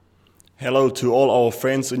Hello to all our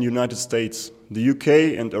friends in the United States, the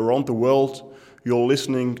UK and around the world. You're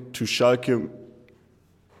listening to Schalke...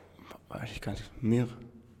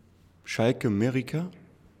 Schalke America?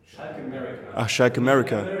 Schalke America. Ach, Schalke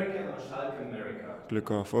America. American or Schalke America.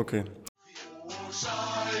 Glück auf, okay.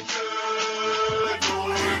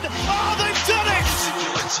 Oh, they've done it!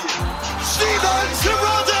 Simon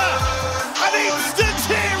Terodde, an instant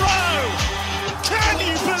hero! Can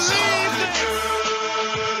you believe it?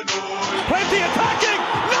 Plenty attacking!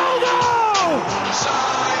 No!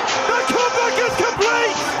 The comeback is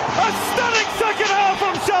complete! A stunning second half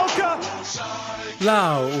from Schalke!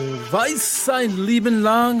 Lau, weiß sein Leben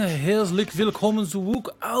lang, herzlich willkommen zurück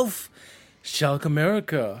auf Schalke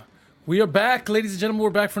America. We are back, ladies and gentlemen. We're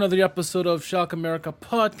back for another episode of Schalke America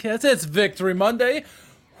podcast. It's Victory Monday.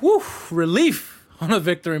 Woo, relief on a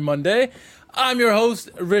Victory Monday. I'm your host,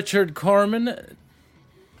 Richard Carmen.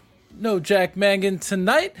 No Jack Mangan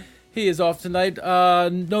tonight. He is off tonight.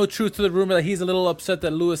 No truth to the rumor that he's a little upset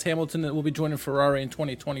that Lewis Hamilton will be joining Ferrari in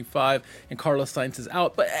 2025 and Carlos Sainz is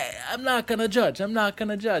out. But hey, I'm not going to judge. But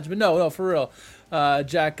no, for real.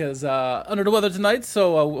 Jack is under the weather tonight,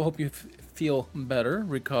 so I hope you feel better,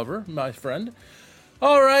 recover, my friend.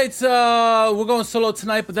 All right, we're going solo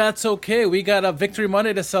tonight, but that's okay. We got a Victory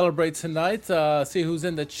Monday to celebrate tonight. See who's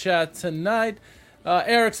in the chat tonight.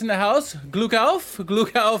 Eric's in the house. Glück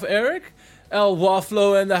auf, Eric. El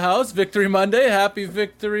Waflo in the house. Victory Monday. Happy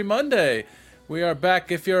Victory Monday. We are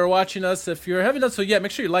back. If you're watching us, if you haven't done so yet,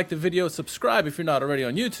 make sure you like the video, subscribe if you're not already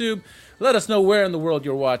on YouTube. Let us know where in the world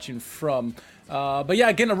you're watching from. But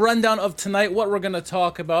yeah, getting a rundown of tonight, what we're going to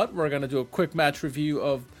talk about. We're going to do a quick match review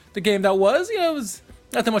of the game that was. You know, it was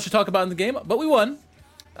nothing much to talk about in the game, but we won.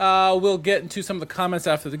 We'll get into some of the comments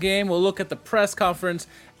after the game. We'll look at the press conference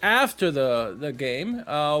after the game.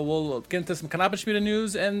 We'll get into some Knabenschmiede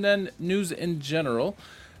news and then news in general.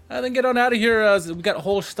 And then get on out of here. We got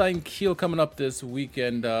Holstein Kiel coming up this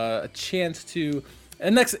weekend. A chance to...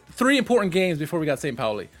 And next 3 important games before we got St.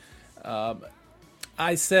 Pauli.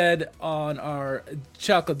 I said on our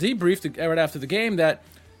Schalke debrief right after the game that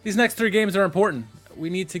these next 3 games are important. We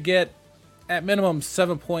need to get at minimum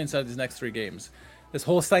 7 points out of these next 3 games. This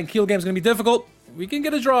Holstein Kiel game is going to be difficult. We can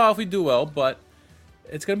get a draw if we do well, but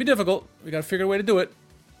it's going to be difficult. We got to figure a way to do it.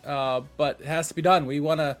 But it has to be done. We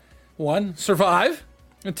want to, 1, survive,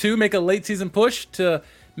 and 2, make a late season push to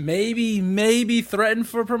maybe threaten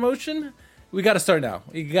for promotion. We got to start now.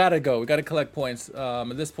 We got to go. We got to collect points.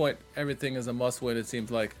 At this point, everything is a must-win, it seems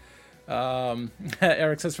like.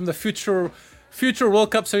 Eric says, from the future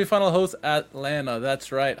World Cup semifinal host, Atlanta.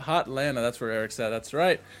 That's right. Hot Atlanta. That's where Eric said. That's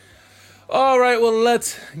right. All right, well,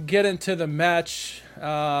 let's get into the match.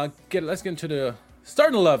 Let's get into the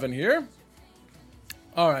starting 11 here.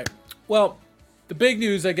 All right. Well, the big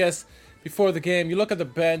news, I guess, before the game, you look at the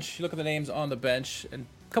bench, you look at the names on the bench, and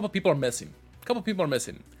a couple people are missing.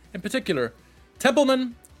 In particular,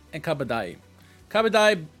 Tempelman and Kabadai.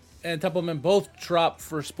 Kabadai and Tempelman both dropped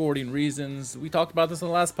for sporting reasons. We talked about this in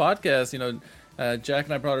the last podcast. You know, Jack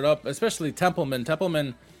and I brought it up, especially Tempelman.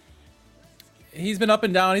 Tempelman, he's been up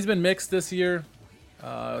and down. He's been mixed this year.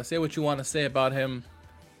 Say what you want to say about him.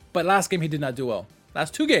 But last game, he did not do well.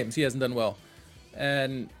 Last 2 games, he hasn't done well.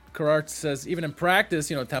 And Carrart says, even in practice,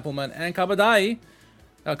 you know, Tempelman and Kabadai,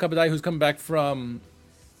 who's coming back from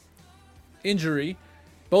injury,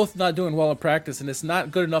 both not doing well in practice, and it's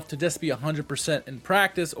not good enough to just be 100% in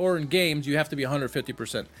practice or in games. You have to be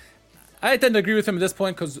 150%. I tend to agree with him at this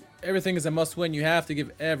point because everything is a must-win. You have to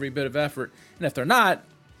give every bit of effort, and if they're not,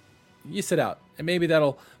 you sit out, and maybe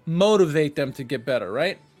that'll motivate them to get better,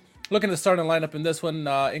 right? Looking at the starting lineup in this one,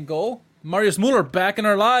 in goal, Marius Müller back in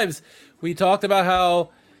our lives. We talked about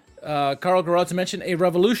how Karl Gerards mentioned a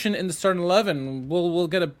revolution in the starting 11. We'll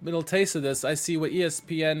get a little taste of this. I see what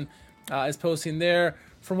ESPN is posting there.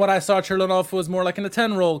 From what I saw, Cherlanov was more like in a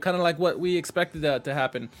 10 role, kind of like what we expected that to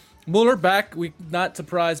happen. Müller back, we not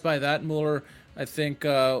surprised by that. Müller, I think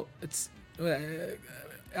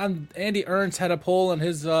Andy Ernst had a poll on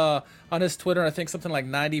his Twitter. I think something like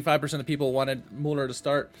 95% of people wanted Müller to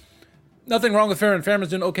start. Nothing wrong with Fährmann. Fährmann's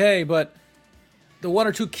doing okay, but the 1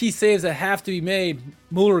 or 2 key saves that have to be made,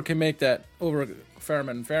 Müller can make that over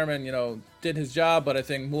Fährmann. Fährmann, you know, did his job, but I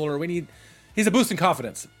think Müller, he's a boost in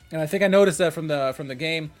confidence. And I think I noticed that from the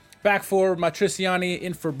game. Back 4, Matriciani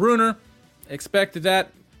in for Brunner. Expected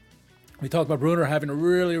that. We talked about Brunner having a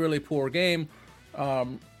really, really poor game.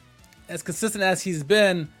 As consistent as he's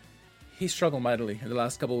been, he struggled mightily in the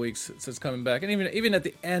last couple of weeks since coming back, and even at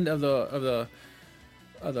the end of the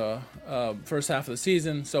first half of the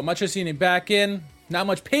season. So Matriciani back in, not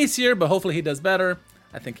much pace here, but hopefully he does better.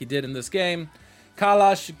 I think he did in this game.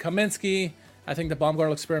 Kalash, Kaminsky, I think the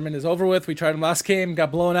Baumgartel experiment is over with. We tried him last game,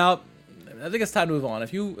 got blown out. I think it's time to move on.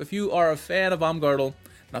 If you are a fan of Baumgartel,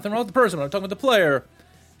 nothing wrong with the person, but I'm talking about the player.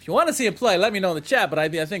 If you want to see him play, let me know in the chat. But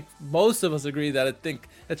I think most of us agree that I think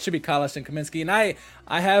it should be Kalash and Kaminsky. And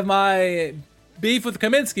I have my beef with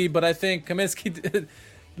Kaminsky, but I think Kaminsky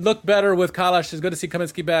looked better with Kalash. It's good to see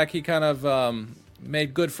Kaminsky back. He kind of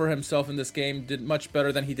made good for himself in this game. Did much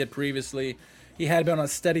better than he did previously. He had been on a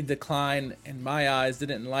steady decline in my eyes.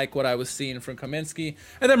 Didn't like what I was seeing from Kaminsky.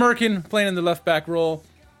 And then Merkin playing in the left back role.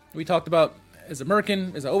 We talked about, is it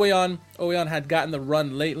Merkin? Is it Oweyan? Oweyan had gotten the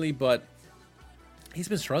run lately, but he's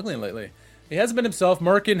been struggling lately. He hasn't been himself.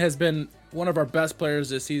 Merkin has been one of our best players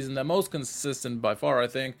this season, the most consistent by far, I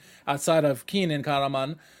think, outside of Keenan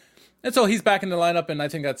Karaman. And so he's back in the lineup, and I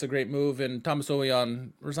think that's a great move. And Thomas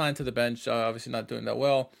Oweyan resigned to the bench, obviously not doing that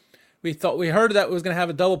well. We heard that it was going to have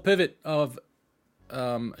a double pivot of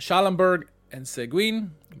Schallenberg and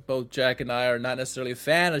Seguin. Both Jack and I are not necessarily a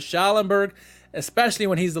fan of Schallenberg, especially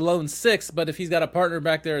when he's the lone six. But if he's got a partner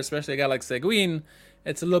back there, especially a guy like Seguin,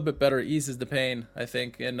 it's a little bit better. It eases the pain, I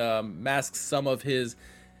think, and masks some of his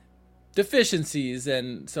deficiencies.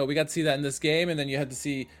 And so we got to see that in this game. And then you had to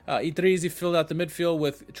see Idrizi filled out the midfield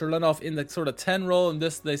with Cherlenov in the sort of 10 role. And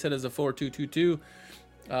this, they said, is a 4-2-2-2.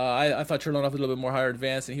 I thought Cherlenov was a little bit more higher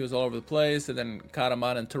advanced, and he was all over the place. And then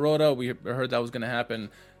Karaman and Terodde, we heard that was going to happen.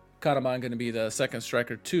 Karaman going to be the second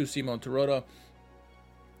striker to Simon Terodde.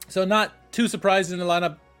 So not too surprising in the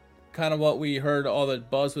lineup. Kind of what we heard, all the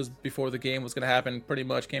buzz was before the game was going to happen, pretty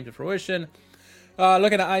much came to fruition.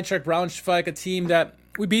 Looking at Eintracht Braunschweig, a team that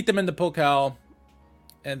we beat them in the Pokal,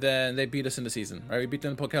 and then they beat us in the season. Right, we beat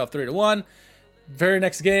them in the Pokal 3-1. Very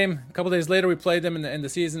next game, a couple days later, we played them in the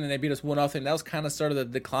season, and they beat us 1-0. That was kind of started the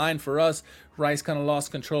decline for us. Rice kind of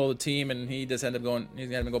lost control of the team, and he just ended up going. He's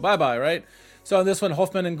going to go bye-bye, right? So on this one,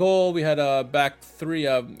 Hoffman in goal. We had a back three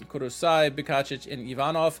of Kurosai, Bikacic, and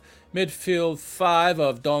Ivanov. Midfield five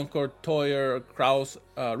of Donkor, Toyer, Kraus,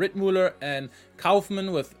 Rittmuller, and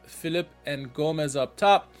Kaufmann with Philipp and Gomez up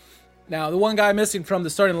top. Now, the one guy missing from the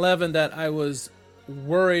starting 11 that I was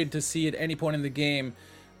worried to see at any point in the game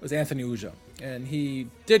was Anthony Uja. And he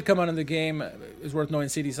did come out in the game. It's worth knowing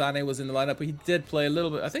Sidi Sane was in the lineup, but he did play a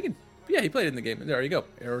little bit. I think, he played in the game. There you go.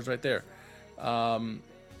 Errors right there.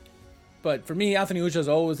 But for me, Anthony Uja is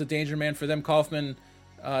always a danger man for them. Kaufman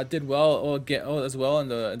did well as well in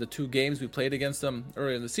the two games we played against them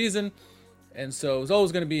earlier in the season. And so it was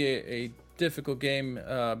always going to be a difficult game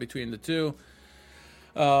between the two.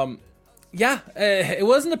 It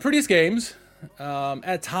wasn't the prettiest games.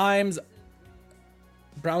 At times,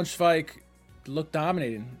 Braunschweig looked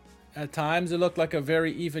dominating. At times, it looked like a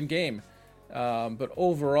very even game. But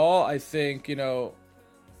overall, I think,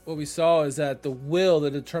 what we saw is that the will, the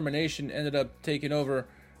determination ended up taking over.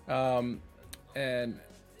 And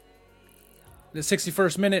the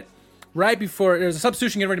 61st minute, right before, there was a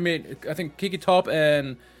substitution getting ready to make, I think Kiki Top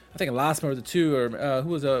and I think Lasma were the two, or who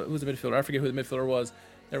was the midfielder? I forget who the midfielder was.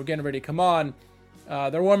 They were getting ready to come on.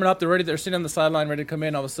 They're warming up. They're sitting on the sideline, ready to come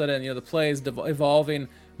in. All of a sudden, the play is evolving.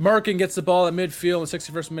 Merkin gets the ball at midfield in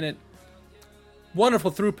the 61st minute. Wonderful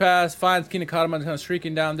through pass. Finds Keenan Karaman kind of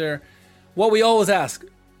streaking down there. What we always ask,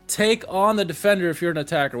 take on the defender if you're an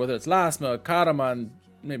attacker, whether it's Lasma, Karaman,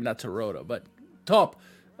 maybe not Terodde, but Top,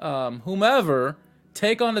 whomever,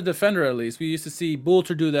 take on the defender at least. We used to see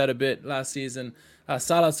Boulter do that a bit last season.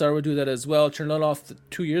 Salazar would do that as well. Chernolov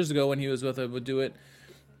 2 years ago when he was with it would do it.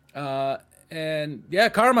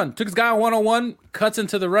 Karaman took his guy on 1-on-1, cuts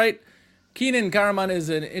into the right. Keenan Karaman is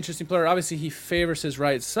an interesting player. Obviously, he favors his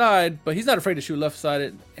right side, but he's not afraid to shoot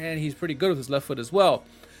left-sided, and he's pretty good with his left foot as well.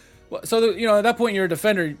 So, at that point, you're a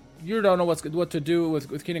defender. You don't know what to do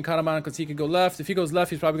with Keenan Karaman because he can go left. If he goes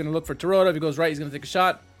left, he's probably going to look for Terodde. If he goes right, he's going to take a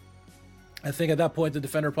shot. I think at that point, the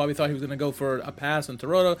defender probably thought he was going to go for a pass on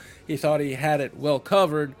Terodde. He thought he had it well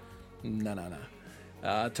covered. No.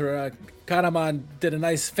 Karaman did a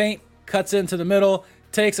nice feint, cuts into the middle,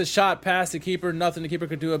 takes a shot past the keeper. Nothing the keeper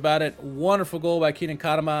could do about it. Wonderful goal by Keenan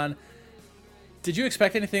Karaman. Did you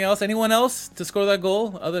expect anything else? Anyone else to score that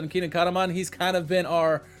goal other than Keenan Karaman? He's kind of been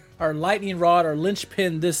our lightning rod, our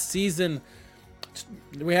linchpin this season.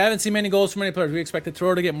 We haven't seen many goals from any players. We expected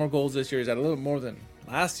Terodde to get more goals this year. He's had a little bit more than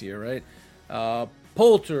last year, right?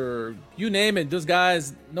 Poulter, you name it. Those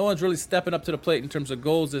guys, no one's really stepping up to the plate in terms of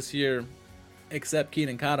goals this year except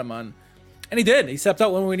Keenan Karaman. And he did. He stepped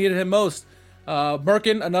up when we needed him most.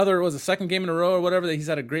 Merkin, was a second game in a row or whatever, that he's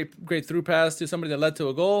had a great through pass to somebody that led to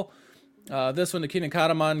a goal. This one, the Keenan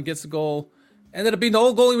Karaman gets the goal. Ended up being the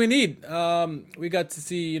whole goalie we need. We got to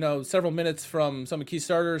see, several minutes from some of the key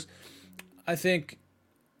starters. I think,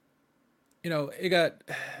 it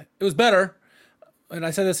was better. and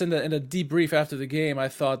I said this in the debrief after the game, I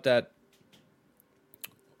thought that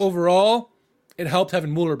overall it helped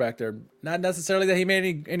having Mueller back there. Not necessarily that he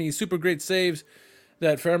made any super great saves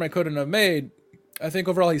that Ferme couldn't have made. I think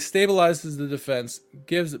overall he stabilizes the defense,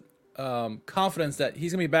 gives confidence that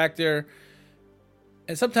he's gonna be back there.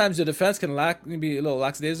 And sometimes the defense can be a little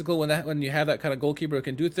lackadaisical when you have that kind of goalkeeper who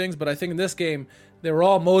can do things. But I think in this game they were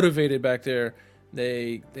all motivated back there.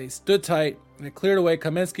 They stood tight. They cleared away.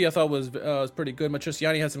 Kaminsky, I thought, was pretty good.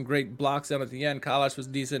 Matriciani had some great blocks down at the end. Kalash was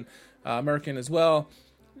decent. American as well.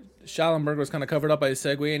 Schallenberg was kind of covered up by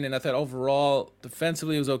Seguin, and I thought overall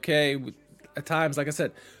defensively it was okay. At times, like I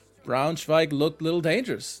said, Braunschweig looked a little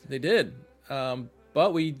dangerous. They did,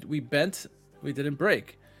 but we bent. We didn't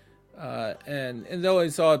break. And though I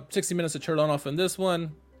saw 60 minutes of Cherlonov in this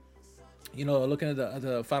one, looking at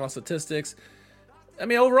the final statistics, I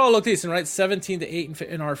mean, overall looked decent, right? 17-8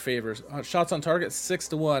 in our favor. Shots on target,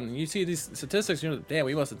 6-1. You see these statistics, damn,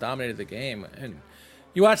 we must have dominated the game. And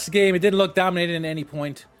you watch the game, it didn't look dominated at any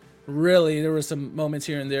point. Really, there were some moments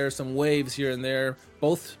here and there, some waves here and there.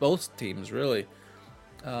 Both teams, really.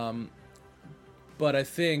 But I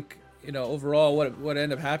think, overall, what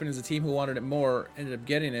ended up happening is the team who wanted it more ended up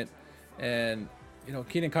getting it. And,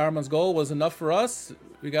 Keenan Karaman's goal was enough for us.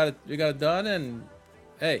 We got it done, and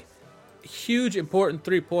hey, huge important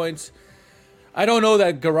 3 points. I don't know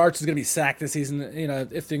that Gerards is going to be sacked this season,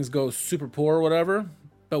 if things go super poor or whatever,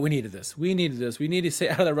 but we needed this. We need to stay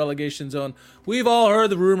out of the relegation zone. We've all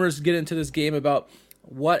heard the rumors get into this game about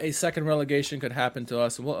what a second relegation could happen to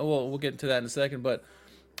us, and we'll get into that in a second, but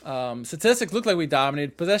statistics look like we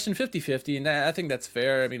dominated. Possession 50-50, and I think that's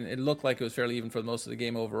fair. I mean, it looked like it was fairly even for most of the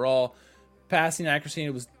game overall. Passing accuracy,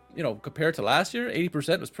 it was, compared to last year,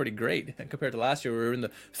 80% was pretty great. And compared to last year, we were in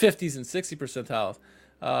the 50s and 60 percentiles.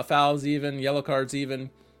 Fouls even, yellow cards even.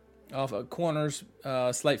 Off corners,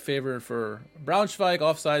 slight favor for Braunschweig.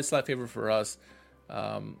 Offside, slight favor for us.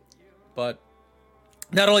 But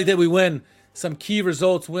not only did we win, some key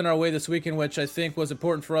results win our way this weekend, which I think was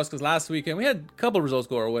important for us because last weekend we had a couple of results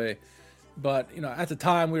go our way. But, at the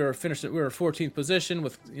time we were 14th position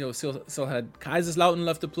with, still had Kaiserslautern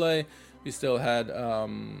left to play. We still had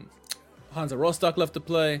Hansa Rostock left to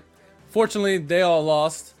play. Fortunately, they all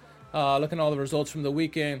lost. Looking at all the results from the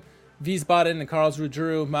weekend, Wiesbaden and Karlsruhe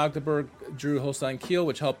drew. Magdeburg drew Holstein Kiel,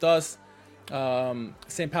 which helped us.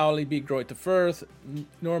 St. Pauli beat Greuther Fürth.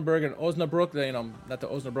 Nuremberg and Osnabrück, not that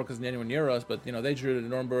Osnabrück isn't anywhere near us, but, they drew to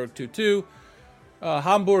Nuremberg 2-2.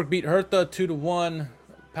 Hamburg beat Hertha 2-1.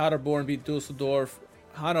 Paderborn beat Dusseldorf.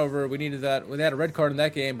 Hanover, we needed that. They had a red card in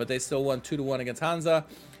that game, but they still won 2-1 against Hansa.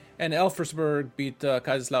 And Elversberg beat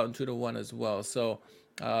Kaiserslautern 2-1 as well. So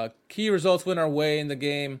key results went our way in the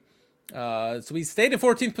game. So we stayed in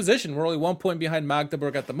 14th position. We're only 1 point behind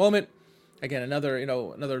Magdeburg at the moment. Again,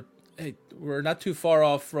 another. Hey, we're not too far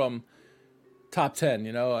off from top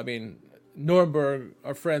 10. I mean, Nuremberg,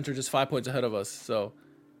 our friends, are just 5 points ahead of us. So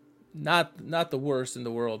not the worst in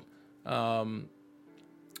the world.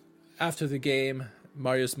 After the game,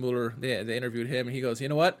 Marius Müller, they interviewed him, and he goes, "You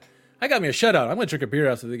know what? I got me a shutout. I'm going to drink a beer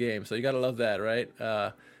after the game." So you got to love that, right?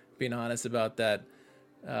 Being honest about that.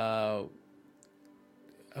 Of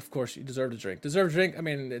course, you deserve to drink. I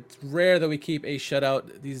mean, it's rare that we keep a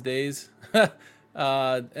shutout these days.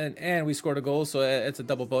 And we scored a goal, so it's a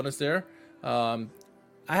double bonus there. I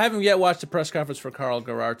haven't yet watched the press conference for Karl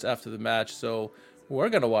Gerards after the match, so we're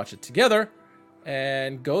going to watch it together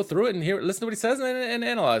and go through it and listen to what he says and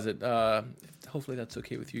analyze it. Hopefully that's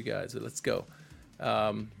okay with you guys. Let's go.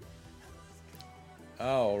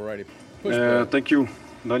 Alrighty. Thank you,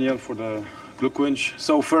 Daniel, for the Glückwunsch.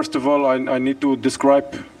 So first of all, I need to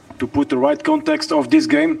put the right context of this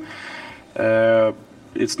game.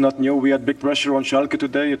 It's not new. We had big pressure on Schalke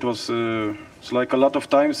today. It's like a lot of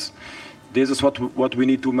times. This is what we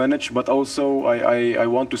need to manage. But also, I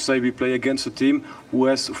want to say we play against a team who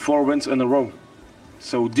has 4 wins in a row.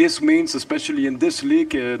 So this means, especially in this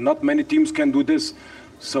league, not many teams can do this.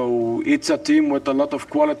 So it's a team with a lot of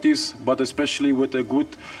qualities, but especially with a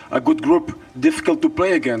good group. Difficult to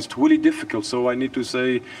play against, really difficult. So I need to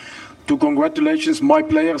say, congratulations my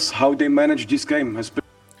players, how they manage this game. I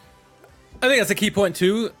think that's a key point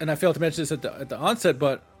too, and I failed to mention this at the onset,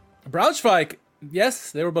 but Braunschweig,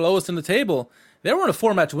 yes, they were below us in the table. They were on a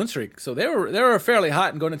 4-match win streak, so they were fairly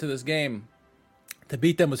hot and going into this game. To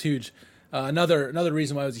beat them was huge. Another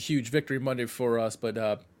reason why it was a huge victory Monday for us,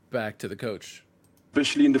 but back to the coach.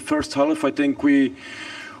 Especially in the first half, I think we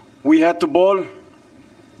had the ball,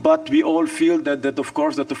 but we all feel that of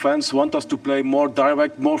course that the fans want us to play more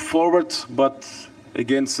direct, more forward. But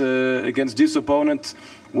against this opponent,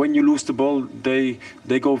 when you lose the ball, they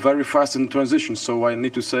go very fast in transition. So I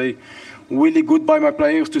need to say, really good by my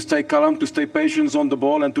players to stay calm, to stay patient on the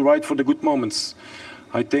ball, and to ride for the good moments.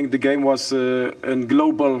 I think the game was in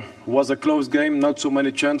global was a close game, not so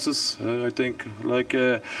many chances. I think like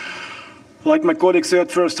my colleague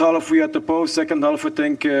said, first half we had the post, second half I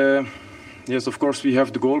think yes, of course we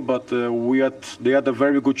have the goal, but they had a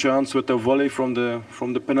very good chance with a volley from the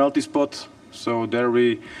penalty spot. So there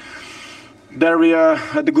we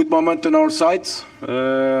had a good moment on our side.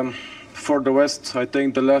 For the West, I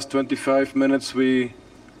think the last 25 minutes we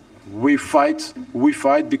fight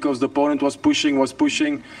because the opponent was pushing,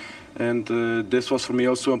 and this was for me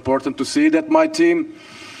also important to see that my team,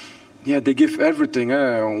 they give everything.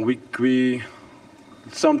 We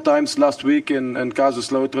sometimes last week in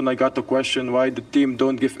Kaiserslautern I got the question why the team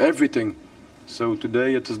don't give everything. So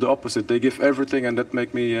today it is the opposite. They give everything, and that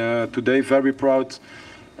make me today very proud.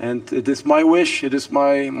 And it is my wish, it is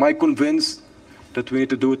my convince that we need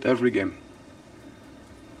to do it every game.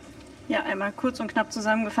 Ja, einmal kurz und knapp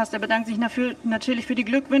zusammengefasst. Er bedankt sich natürlich für die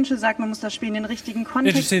Glückwünsche, sagt, man muss das Spiel in den richtigen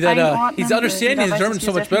Kontext einordnen. He's understanding his German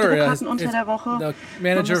so much better. Unter der Woche. The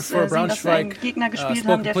manager for Braunschweig Gegner gespielt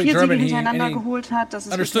haben, der 4 Siege hintereinander geholt hat. Das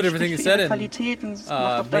ist understood everything he said and Qualität und es macht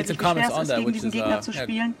auch deutlich, wie schwer es ist, gegen diesen Gegner zu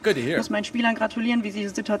spielen. Ich muss meinen Spielern gratulieren, wie sie die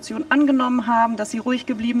Situation angenommen haben, dass sie ruhig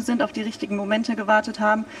geblieben sind, auf die richtigen Momente gewartet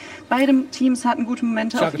haben. Beide Teams hatten gute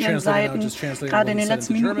Momente auf ihren Seiten. Gerade in den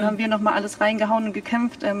letzten Minuten haben wir nochmal alles reingehauen und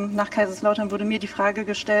gekämpft. Nach Kaiserslautern wurde mir die Frage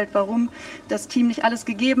gestellt, warum das Team nicht alles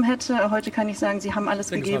gegeben hätte. Heute kann ich sagen, sie haben alles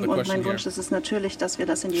gegeben und mein Wunsch ist es natürlich, dass wir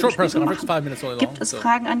das in jedem Spiel so machen. Gibt es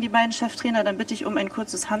Fragen an die beiden Cheftrainer, dann bitte ich um ein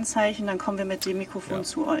kurzes Handzeichen, dann kommen wir mit dem Mikrofon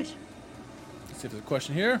zu euch. Let's see if there's a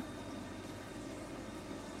question here.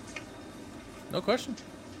 No question?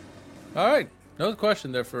 All right, no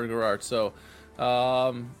question there for Gerard. So,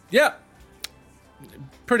 yeah,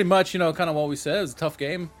 pretty much, kind of what we said. It was a tough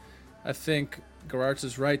game. I think Gerards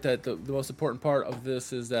is right that the most important part of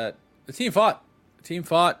this is that the team fought. The team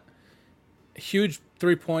fought. Huge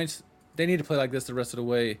 3 points. They need to play like this the rest of the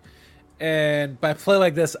way. And by play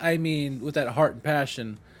like this, I mean with that heart and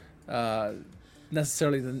passion.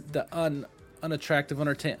 Necessarily the unattractive,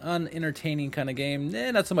 unentertaining kind of game.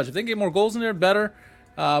 Not so much. If they can get more goals in there, better.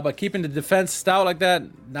 But keeping the defense stout like that,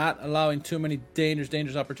 not allowing too many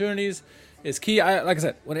dangerous opportunities is key. Like I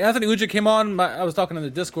said, when Anthony Uja came on, I was talking in the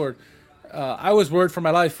Discord. I was worried for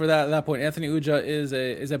my life for that at that point. Anthony Uja is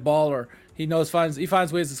a baller. He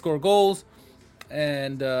finds ways to score goals,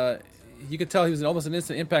 and you could tell he was almost an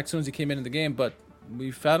instant impact as soon as he came in the game. But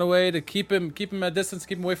we found a way to keep him at distance,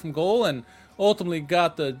 keep him away from goal, and ultimately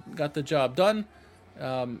got the job done.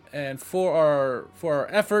 And for our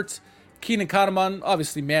efforts, Keenan Kahneman,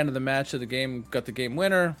 obviously man of the match of the game, got the game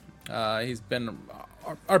winner. He's been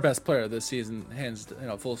our best player this season, hands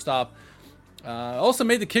full stop. Also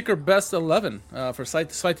made the kicker best 11 for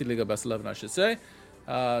Zweite Liga best 11, I should say.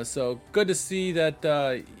 So good to see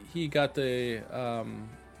that he got on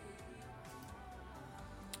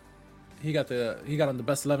the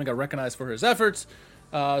best 11, got recognized for his efforts.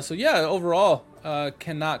 So yeah, overall,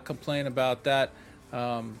 cannot complain about that.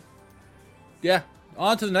 Yeah,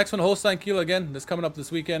 on to the next one, Holstein Kiel again. This coming up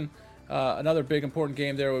this weekend. Another big important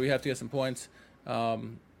game there where we have to get some points.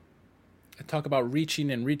 Talk about reaching,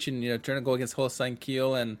 trying to go against Holstein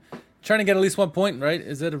Kiel and trying to get at least 1 point, right?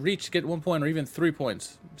 Is it a reach to get 1 point or even 3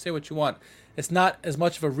 points? Say what you want. It's not as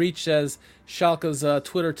much of a reach as Schalke's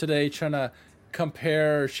Twitter today trying to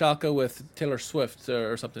compare Schalke with Taylor Swift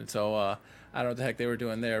or something. So I don't know what the heck they were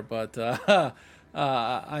doing there, but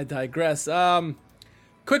I digress.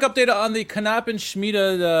 Quick update on the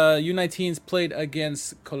Knappen-Schmiede. The U19s played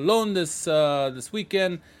against Cologne this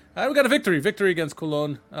weekend. We got a victory against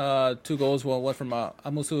Cologne. 2 goals, one from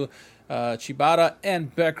Amusu Chibara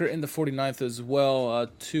and Becker in the 49th as well.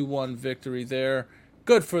 2-1 victory there.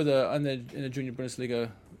 Good for in the Junior Bundesliga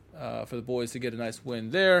for the boys to get a nice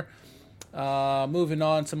win there. Moving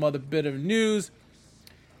on, some other bit of news.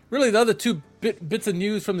 Really, the other two bits of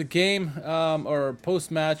news from the game, or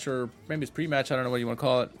post-match, or maybe it's pre-match, I don't know what you want to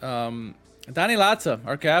call it. Dani Latza,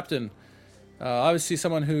 our captain, obviously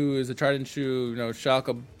someone who is a tried and true,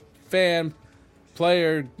 Schalke fan,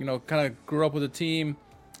 player, kind of grew up with the team,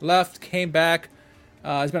 left, came back.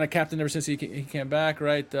 He's been a captain ever since he came back,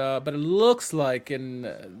 right? But it looks like in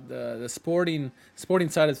the sporting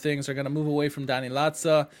side of things are going to move away from Dani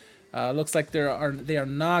Latza. Looks like they are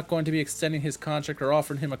not going to be extending his contract or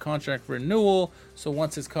offering him a contract renewal. So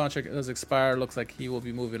once his contract does expire, looks like he will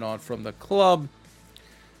be moving on from the club.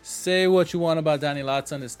 Say what you want about Dani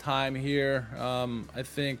Latza and his time here. I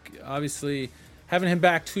think obviously having him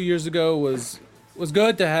back 2 years ago was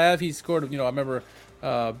good to have. He scored, I remember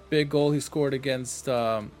Big goal he scored against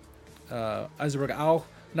Eisenberg Auch.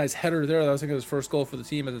 Nice header there. That was, I think, his first goal for the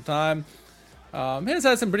team at the time. He has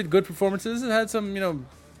had some pretty good performances. He's had some,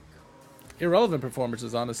 irrelevant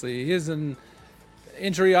performances, honestly. His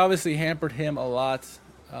injury obviously hampered him a lot.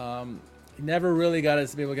 He never really got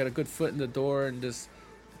to be able to get a good foot in the door and just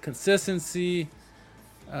consistency.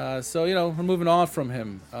 So, we're moving on from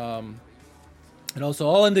him. And also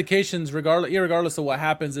all indications, irregardless of what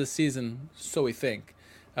happens this season, so we think.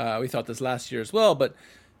 We thought this last year as well, but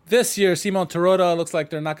this year, Simon Terodde looks like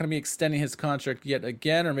they're not going to be extending his contract yet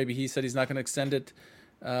again, or maybe he said he's not going to extend it.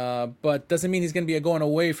 But doesn't mean he's going to be going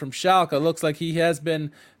away from Schalke. It looks like he has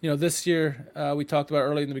been, this year, we talked about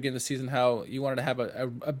early in the beginning of the season how you wanted to have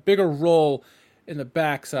a bigger role in the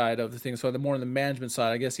backside of the thing, so the more on the management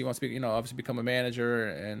side. I guess he wants to be, obviously become a manager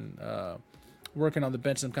and working on the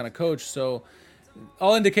bench, some kind of coach. So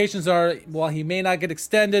all indications are, while he may not get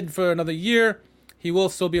extended for another year, he will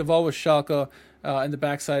still be involved with Schalke in the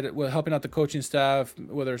backside, helping out the coaching staff,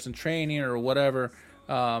 whether it's in training or whatever.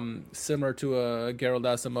 Similar to a Gerald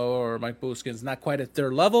Asamoah or Mike Booskins, not quite at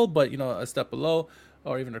their level, but a step below,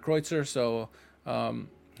 or even a Kreutzer. So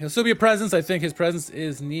he'll still be a presence. I think his presence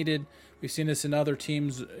is needed. We've seen this in other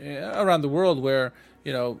teams around the world where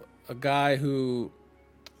a guy who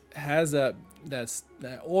has that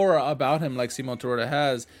aura about him, like Simon Terodde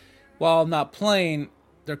has, while not playing,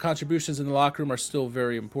 their contributions in the locker room are still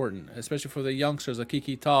very important, especially for the youngsters, the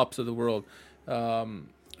Kiki Tops of the world.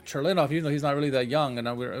 Cherlinov, even though he's not really that young, and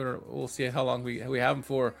we'll see how long we have him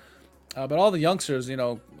for. But all the youngsters,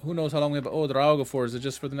 who knows how long we have Ouedraogo for? Is it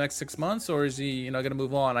just for the next 6 months, or is he, going to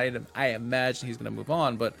move on? I imagine he's going to move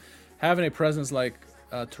on, but having a presence like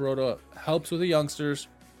Terodde helps with the youngsters,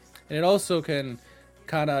 and it also can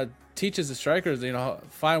kind of teaches the strikers,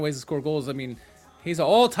 find ways to score goals. I mean, he's an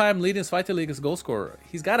all-time leading Zweite Liga goal scorer.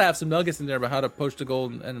 He's got to have some nuggets in there about how to poach the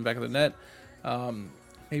goal in the back of the net.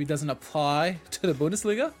 Maybe doesn't apply to the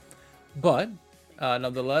Bundesliga, but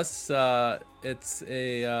nonetheless, it's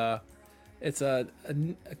a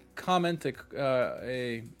comment,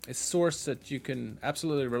 a source that you can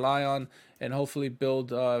absolutely rely on and hopefully build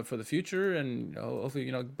for the future, and hopefully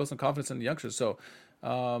build some confidence in the youngsters. So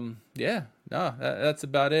that's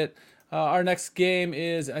about it. Our next game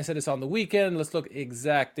is, I said it's on the weekend. Let's look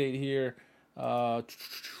exact date here. All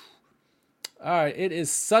right, it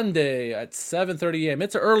is Sunday at 7:30 a.m.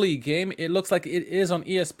 It's an early game. It looks like it is on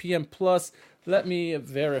ESPN Plus. Let me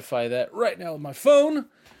verify that right now with my phone.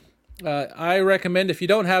 I recommend, if you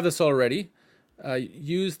don't have this already,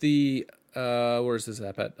 use the where's this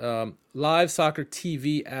app at? Live Soccer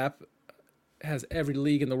TV app. It has every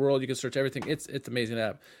league in the world. You can search everything. It's an amazing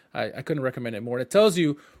app. I couldn't recommend it more. And it tells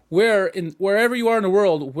you wherever you are in the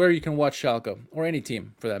world, where you can watch Schalke, or any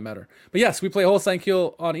team for that matter. But yes, we play Holstein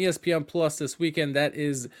Kiel on ESPN Plus this weekend. That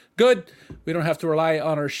is good. We don't have to rely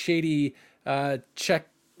on our shady Czech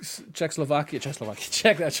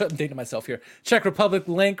Republic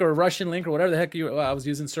link or Russian link or whatever the heck I was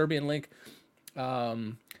using, Serbian link. We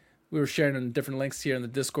were sharing different links here in the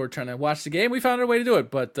Discord trying to watch the game. We found our way to do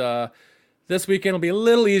it, but this weekend will be a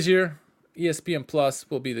little easier. ESPN Plus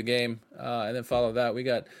will be the game, and then follow that. We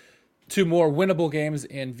got 2 more winnable games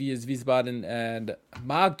in Wiesbaden and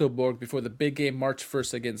Magdeburg before the big game March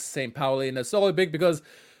 1st against St. Pauli, and it's only big because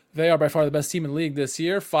they are by far the best team in the league this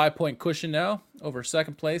year. 5-point cushion now over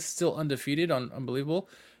second place, still undefeated. Unbelievable.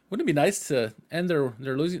 Wouldn't it be nice to end their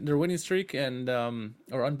winning streak and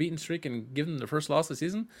or unbeaten streak and give them their first loss of the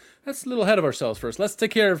season? That's a little ahead of ourselves first. Let's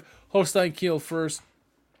take care of Holstein Kiel first.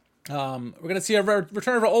 We're going to see a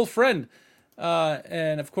return of our old friend.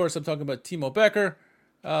 And, of course, I'm talking about Timo Becker.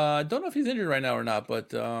 Don't know if he's injured right now or not,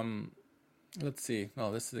 but let's see.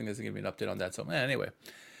 Oh, this thing isn't giving me an update on that. So, anyway.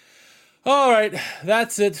 All right,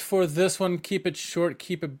 that's it for this one. Keep it short,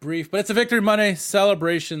 keep it brief. But it's a Victory Monday.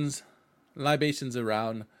 Celebrations, libations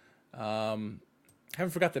around. Haven't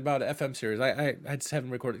forgot about the FM series. I just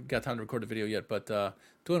haven't got time to record a video yet, but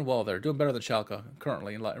doing well there. Doing better than Schalke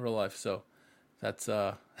currently in real life. So that's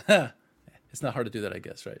it's not hard to do that, I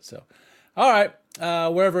guess, right? So, all right,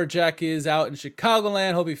 wherever Jack is out in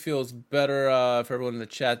Chicagoland, hope he feels better. For everyone in the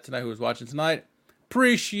chat tonight who was watching tonight,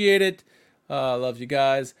 appreciate it. Love you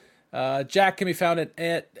guys. Jack can be found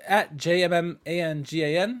at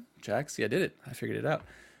JMMANGAN. Jack, see, I did it. I figured it out.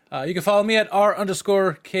 You can follow me at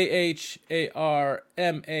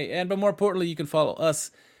R_KHARMAN. But more importantly, you can follow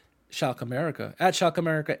us, Schalke America, at Schalke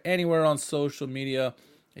America, anywhere on social media.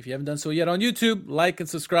 If you haven't done so yet on YouTube, like and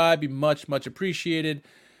subscribe. Be much, much appreciated.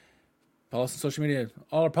 Follow us on social media.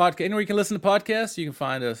 All our podcast, anywhere you can listen to podcasts, you can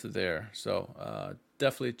find us there. So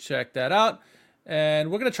definitely check that out.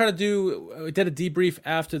 And we're going to try to we did a debrief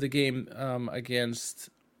after the game against,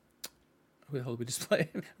 who the hell did we just play?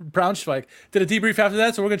 Braunschweig. Did a debrief after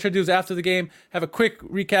that, so we're going to try to do is after the game, have a quick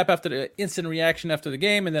recap after the instant reaction after the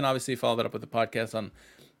game, and then obviously follow that up with the podcast on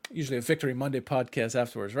usually a Victory Monday podcast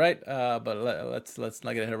afterwards, right? But let's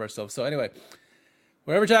not get ahead of ourselves. So anyway,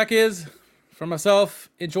 wherever Jack is, for myself,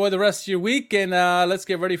 enjoy the rest of your week, and let's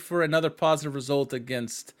get ready for another positive result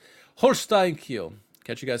against Holstein Kiel.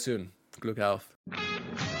 Catch you guys soon. Glück auf.